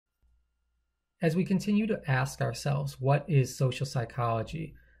As we continue to ask ourselves, what is social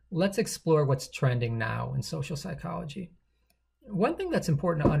psychology? Let's explore what's trending now in social psychology. One thing that's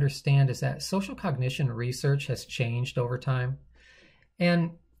important to understand is that social cognition research has changed over time.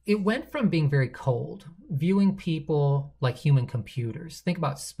 And it went from being very cold, viewing people like human computers. Think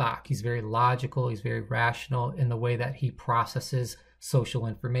about Spock. He's very logical, he's very rational in the way that he processes social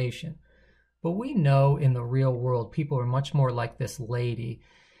information. But we know in the real world, people are much more like this lady,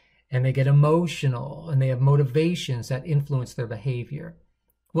 and they get emotional, and they have motivations that influence their behavior.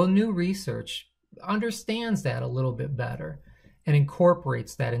 Well, new research understands that a little bit better and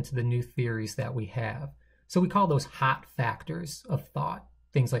incorporates that into the new theories that we have. So we call those hot factors of thought,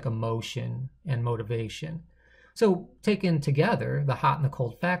 things like emotion and motivation. So taken together, the hot and the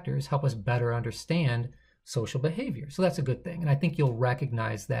cold factors help us better understand social behavior. So that's a good thing. And I think you'll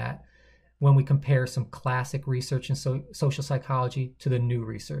recognize that when we compare some classic research in social psychology to the new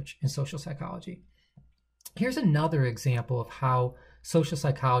research in social psychology. Here's another example of how social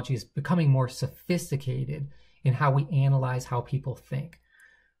psychology is becoming more sophisticated in how we analyze how people think.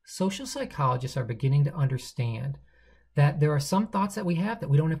 Social psychologists are beginning to understand that there are some thoughts that we have that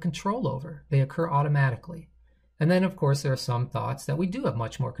we don't have control over. They occur automatically. And then, of course, there are some thoughts that we do have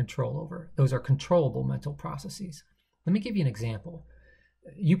much more control over. Those are controllable mental processes. Let me give you an example.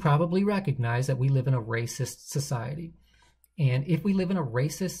 You probably recognize that we live in a racist society. And if we live in a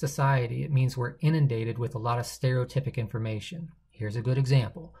racist society, it means we're inundated with a lot of stereotypic information. Here's a good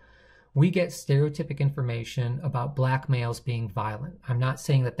example. We get stereotypic information about black males being violent. I'm not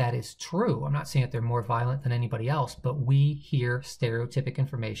saying that that is true. I'm not saying that they're more violent than anybody else, but we hear stereotypic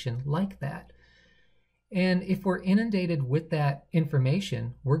information like that. And if we're inundated with that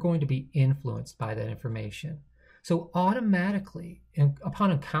information, we're going to be influenced by that information. So automatically,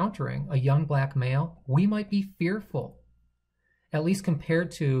 upon encountering a young black male, we might be fearful, at least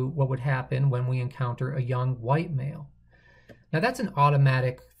compared to what would happen when we encounter a young white male. Now that's an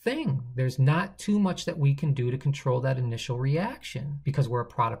automatic thing. There's not too much that we can do to control that initial reaction because we're a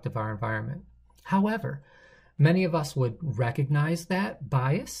product of our environment. However, many of us would recognize that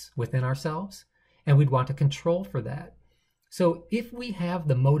bias within ourselves, and we'd want to control for that. So if we have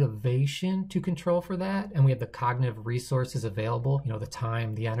the motivation to control for that, and we have the cognitive resources available, the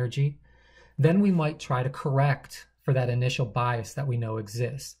time, the energy, then we might try to correct for that initial bias that we know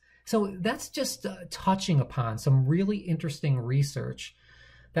exists. So that's just touching upon some really interesting research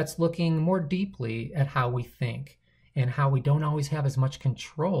that's looking more deeply at how we think and how we don't always have as much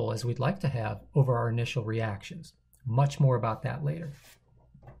control as we'd like to have over our initial reactions. Much more about that later.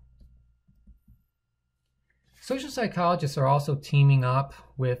 Social psychologists are also teaming up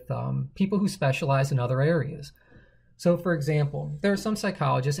with people who specialize in other areas. So for example, there are some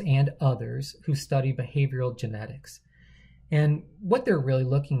psychologists and others who study behavioral genetics. And what they're really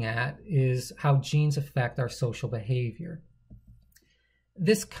looking at is how genes affect our social behavior.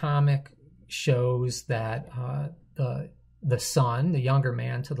 This comic shows that the son, the younger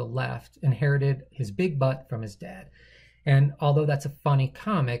man to the left, inherited his big butt from his dad. And although that's a funny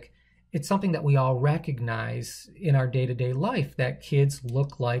comic, it's something that we all recognize in our day-to-day life, that kids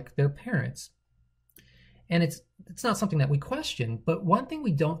look like their parents. And it's not something that we question, but one thing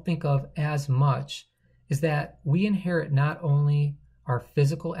we don't think of as much is that we inherit not only our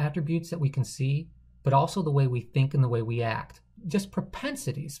physical attributes that we can see, but also the way we think and the way we act. Just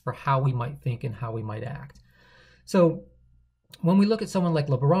propensities for how we might think and how we might act. So when we look at someone like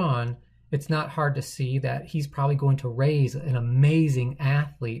LeBron, it's not hard to see that he's probably going to raise an amazing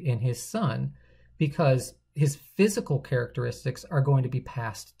athlete in his son because his physical characteristics are going to be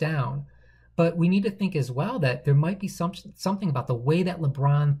passed down. But we need to think as well that there might be something about the way that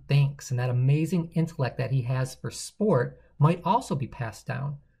LeBron thinks, and that amazing intellect that he has for sport might also be passed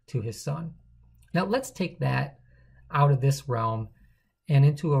down to his son. Now let's take that out of this realm and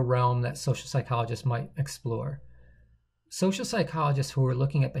into a realm that social psychologists might explore. Social psychologists who are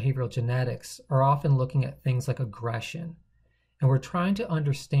looking at behavioral genetics are often looking at things like aggression. And we're trying to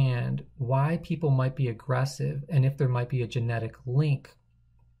understand why people might be aggressive and if there might be a genetic link.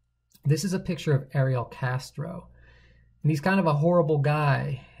 This is a picture of Ariel Castro. And he's kind of a horrible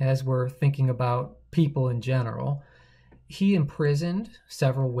guy as we're thinking about people in general. He imprisoned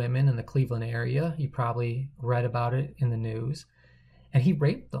several women in the Cleveland area. You probably read about it in the news. And he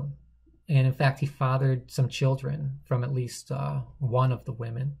raped them. And in fact, he fathered some children from at least one of the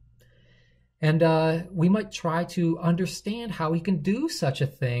women. And we might try to understand how he can do such a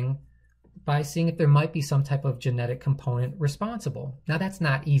thing by seeing if there might be some type of genetic component responsible. Now, that's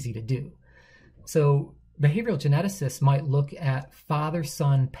not easy to do. So behavioral geneticists might look at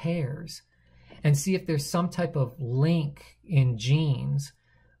father-son pairs and see if there's some type of link in genes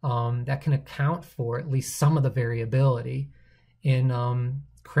that can account for at least some of the variability in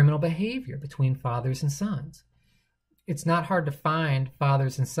criminal behavior between fathers and sons. It's not hard to find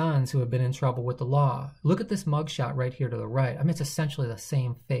fathers and sons who have been in trouble with the law. Look at this mugshot right here to the right. I mean, it's essentially the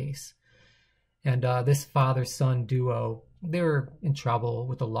same face. And this father-son duo, they were in trouble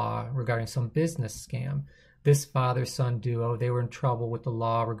with the law regarding some business scam. This father-son duo, they were in trouble with the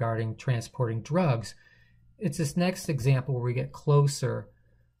law regarding transporting drugs. It's this next example where we get closer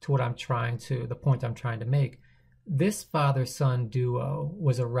to the point I'm trying to make. This father-son duo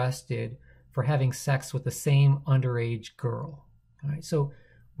was arrested for having sex with the same underage girl. All right, so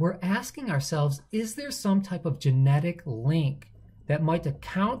we're asking ourselves, is there some type of genetic link that might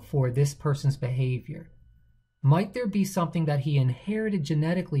account for this person's behavior? Might there be something that he inherited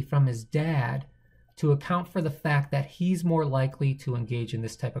genetically from his dad to account for the fact that he's more likely to engage in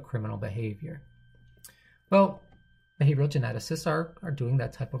this type of criminal behavior? Well, behavioral geneticists are doing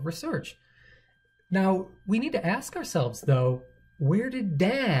that type of research. Now, we need to ask ourselves, though, where did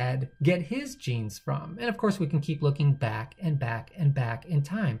dad get his genes from? And of course, we can keep looking back and back and back in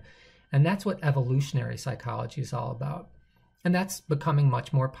time. And that's what evolutionary psychology is all about. And that's becoming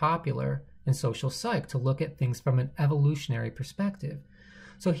much more popular in social psych, to look at things from an evolutionary perspective.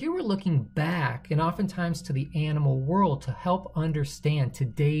 So here we're looking back, and oftentimes to the animal world, to help understand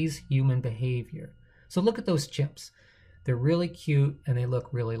today's human behavior. So look at those chimps. They're really cute and they look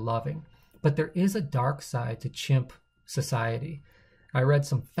really loving. But there is a dark side to chimp society. I read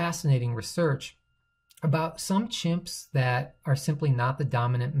some fascinating research about some chimps that are simply not the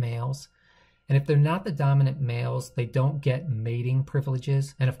dominant males. And if they're not the dominant males, they don't get mating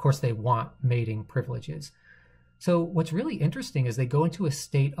privileges. And of course, they want mating privileges. So what's really interesting is they go into a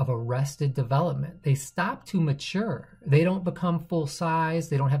state of arrested development. They stop to mature. They don't become full size.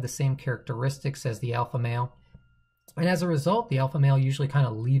 They don't have the same characteristics as the alpha male. And as a result, the alpha male usually kind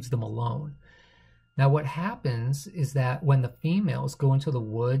of leaves them alone. Now, what happens is that when the females go into the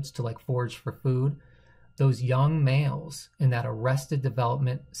woods to forage for food, those young males in that arrested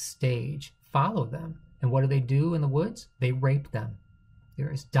development stage follow them. And what do they do in the woods? They rape them.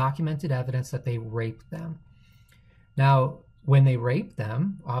 There is documented evidence that they rape them. Now, when they rape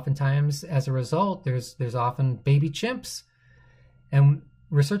them, oftentimes as a result, there's often baby chimps. And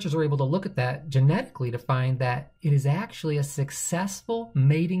researchers are able to look at that genetically to find that it is actually a successful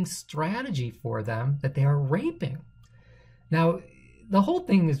mating strategy for them that they are raping. Now, the whole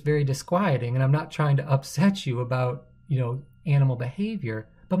thing is very disquieting, and I'm not trying to upset you about, animal behavior,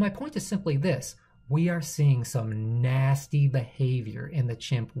 but my point is simply this. We are seeing some nasty behavior in the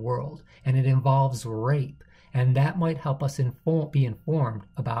chimp world, and it involves rape, and that might help us be informed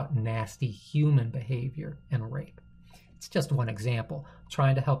about nasty human behavior and rape. It's just one example,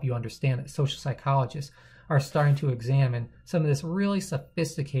 trying to help you understand that social psychologists are starting to examine some of this really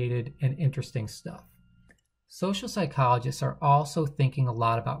sophisticated and interesting stuff. Social psychologists are also thinking a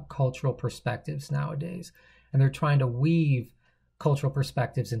lot about cultural perspectives nowadays, and they're trying to weave cultural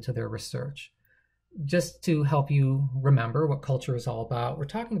perspectives into their research. Just to help you remember what culture is all about, we're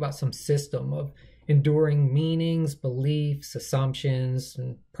talking about some system of enduring meanings, beliefs, assumptions,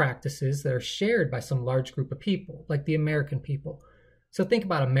 and practices that are shared by some large group of people, like the American people. So think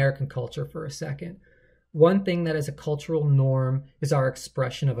about American culture for a second. One thing that is a cultural norm is our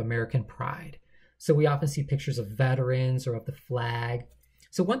expression of American pride. So we often see pictures of veterans or of the flag.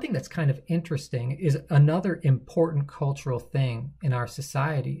 So one thing that's kind of interesting is another important cultural thing in our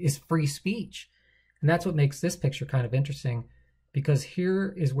society is free speech. And that's what makes this picture kind of interesting, because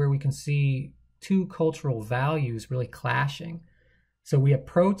here is where we can see two cultural values really clashing. So we have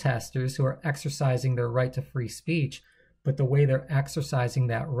protesters who are exercising their right to free speech, but the way they're exercising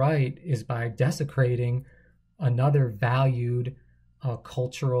that right is by desecrating another valued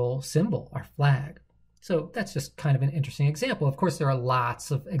cultural symbol, our flag. So that's just kind of an interesting example. Of course, there are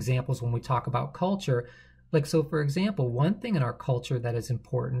lots of examples when we talk about culture. So for example, one thing in our culture that is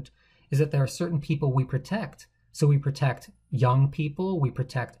important is that there are certain people we protect. So we protect young people, we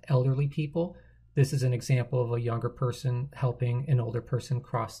protect elderly people. This is an example of a younger person helping an older person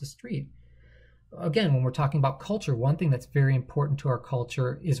cross the street. Again, when we're talking about culture, one thing that's very important to our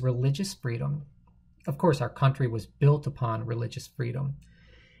culture is religious freedom. Of course, our country was built upon religious freedom.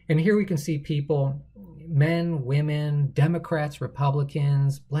 And here we can see people, men, women, Democrats,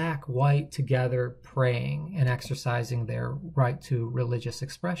 Republicans, black, white, together praying and exercising their right to religious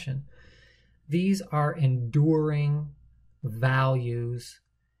expression. These are enduring values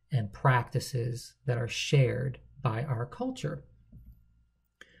and practices that are shared by our culture.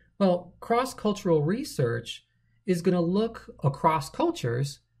 Well, cross-cultural research is going to look across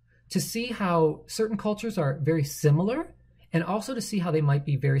cultures to see how certain cultures are very similar and also to see how they might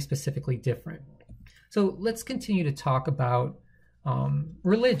be very specifically different. So let's continue to talk about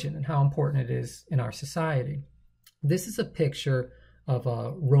religion and how important it is in our society. This is a picture of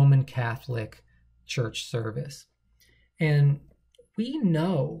a Roman Catholic church service. And we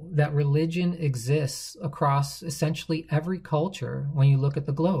know that religion exists across essentially every culture when you look at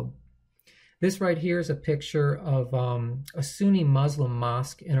the globe. This right here is a picture of a Sunni Muslim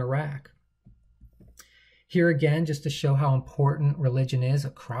mosque in Iraq. Here again, just to show how important religion is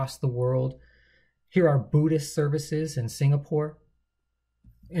across the world. Here are Buddhist services in Singapore.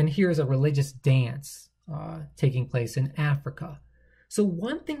 And here's a religious dance taking place in Africa. So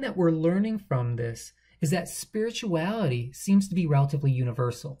one thing that we're learning from this is that spirituality seems to be relatively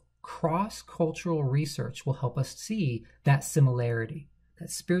universal. Cross-cultural research will help us see that similarity,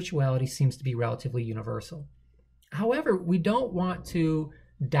 that spirituality seems to be relatively universal. However, we don't want to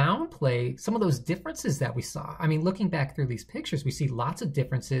downplay some of those differences that we saw. I mean, looking back through these pictures, we see lots of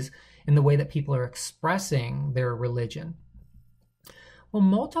differences in the way that people are expressing their religion. Well,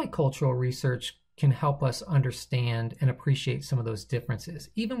 multicultural research can help us understand and appreciate some of those differences,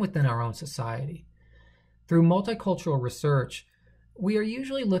 even within our own society. Through multicultural research, we are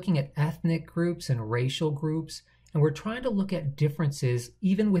usually looking at ethnic groups and racial groups, and we're trying to look at differences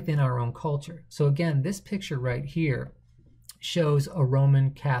even within our own culture. So again, this picture right here shows a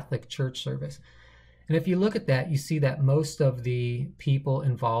Roman Catholic church service. And if you look at that, you see that most of the people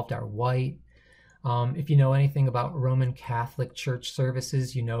involved are white. If you know anything about Roman Catholic church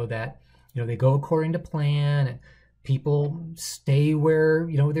services, you know that they go according to plan, and people stay where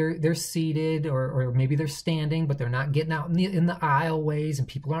they're seated, or maybe they're standing, but they're not getting out in the aisleways, and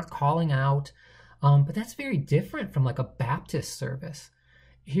people aren't calling out. But that's very different from like a Baptist service.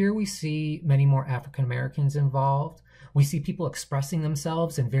 Here we see many more African Americans involved. We see people expressing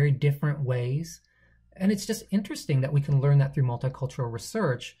themselves in very different ways. And it's just interesting that we can learn that through multicultural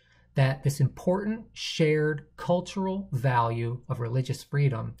research, that this important shared cultural value of religious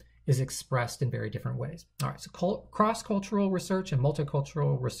freedom is expressed in very different ways. All right, so cross-cultural research and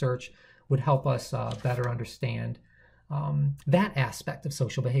multicultural research would help us better understand that aspect of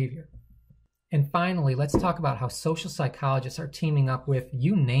social behavior. And finally, let's talk about how social psychologists are teaming up with,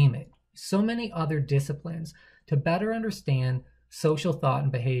 you name it, so many other disciplines to better understand social thought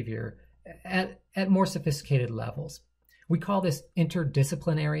and behavior at more sophisticated levels. We call this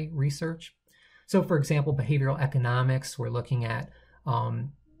interdisciplinary research. So for example, behavioral economics, we're looking at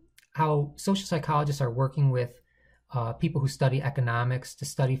how social psychologists are working with people who study economics to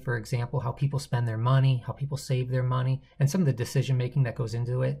study, for example, how people spend their money, how people save their money, and some of the decision-making that goes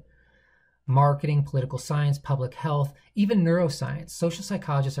into it. Marketing, political science, public health, even neuroscience. Social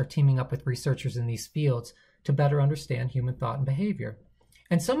psychologists are teaming up with researchers in these fields to better understand human thought and behavior.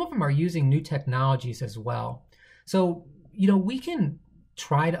 And some of them are using new technologies as well. So, we can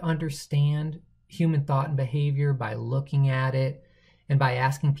try to understand human thought and behavior by looking at it and by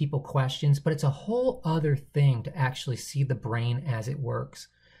asking people questions, but it's a whole other thing to actually see the brain as it works.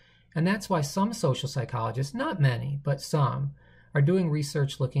 And that's why some social psychologists, not many, but some, are doing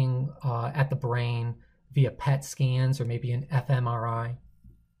research looking at the brain via PET scans or maybe an fMRI.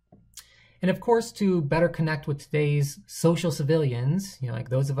 And of course, to better connect with today's social civilians, like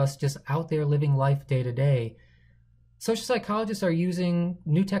those of us just out there living life day to day, social psychologists are using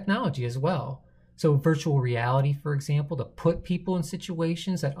new technology as well. So virtual reality, for example, to put people in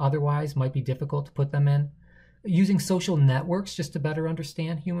situations that otherwise might be difficult to put them in. Using social networks just to better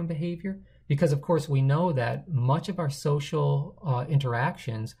understand human behavior. Because of course we know that much of our social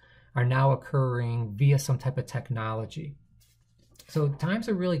interactions are now occurring via some type of technology. So times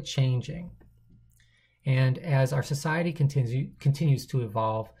are really changing. And as our society continues to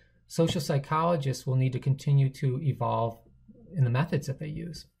evolve, social psychologists will need to continue to evolve in the methods that they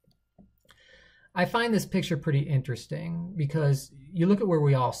use. I find this picture pretty interesting because you look at where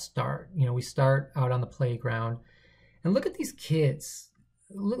we all start. We start out on the playground, and look at these kids.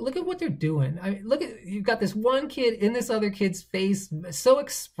 Look at what they're doing. You've got this one kid in this other kid's face, so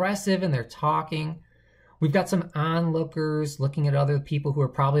expressive, and they're talking. We've got some onlookers looking at other people who are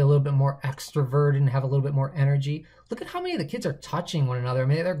probably a little bit more extroverted and have a little bit more energy. Look at how many of the kids are touching one another. I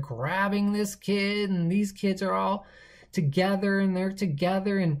mean, they're grabbing this kid, and these kids are all together, and they're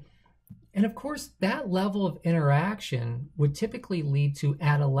together. And of course, that level of interaction would typically lead to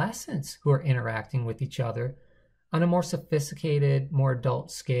adolescents who are interacting with each other on a more sophisticated, more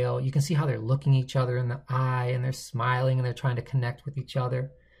adult scale. You can see how they're looking each other in the eye, and they're smiling, and they're trying to connect with each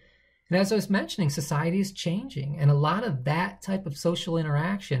other. And as I was mentioning, society is changing, and a lot of that type of social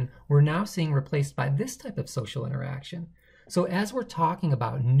interaction we're now seeing replaced by this type of social interaction. So as we're talking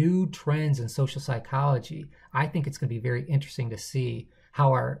about new trends in social psychology, I think it's going to be very interesting to see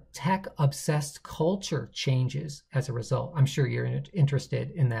how our tech-obsessed culture changes as a result. I'm sure you're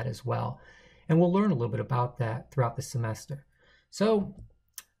interested in that as well. And we'll learn a little bit about that throughout the semester. So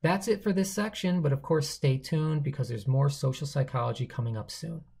that's it for this section, but of course stay tuned because there's more social psychology coming up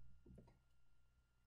soon.